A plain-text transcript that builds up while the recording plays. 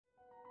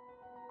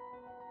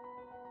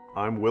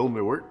I'm Will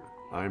Newart.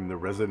 I'm the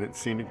resident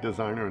scenic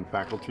designer and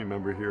faculty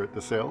member here at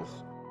DeSales.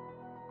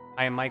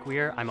 I am Mike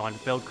Weir. I'm on the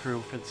build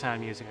crew for the Sound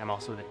of Music. I'm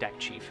also the deck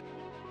chief.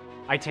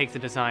 I take the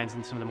designs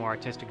and some of the more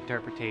artistic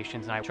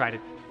interpretations and I try to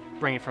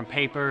bring it from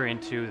paper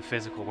into the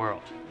physical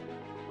world.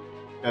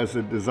 As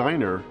a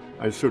designer,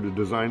 I sort of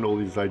design all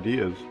these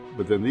ideas,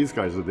 but then these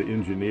guys are the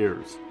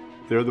engineers.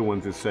 They're the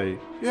ones that say,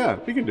 yeah,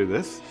 we can do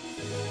this.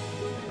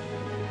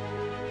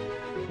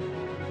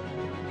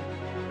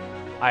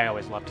 I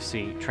always love to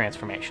see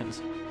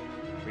transformations.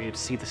 For you to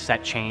see the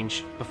set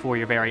change before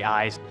your very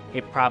eyes,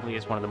 it probably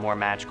is one of the more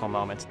magical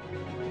moments.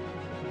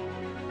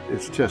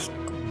 It's just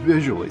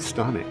visually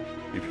stunning.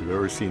 If you've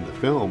ever seen the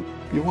film,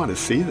 you want to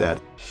see that.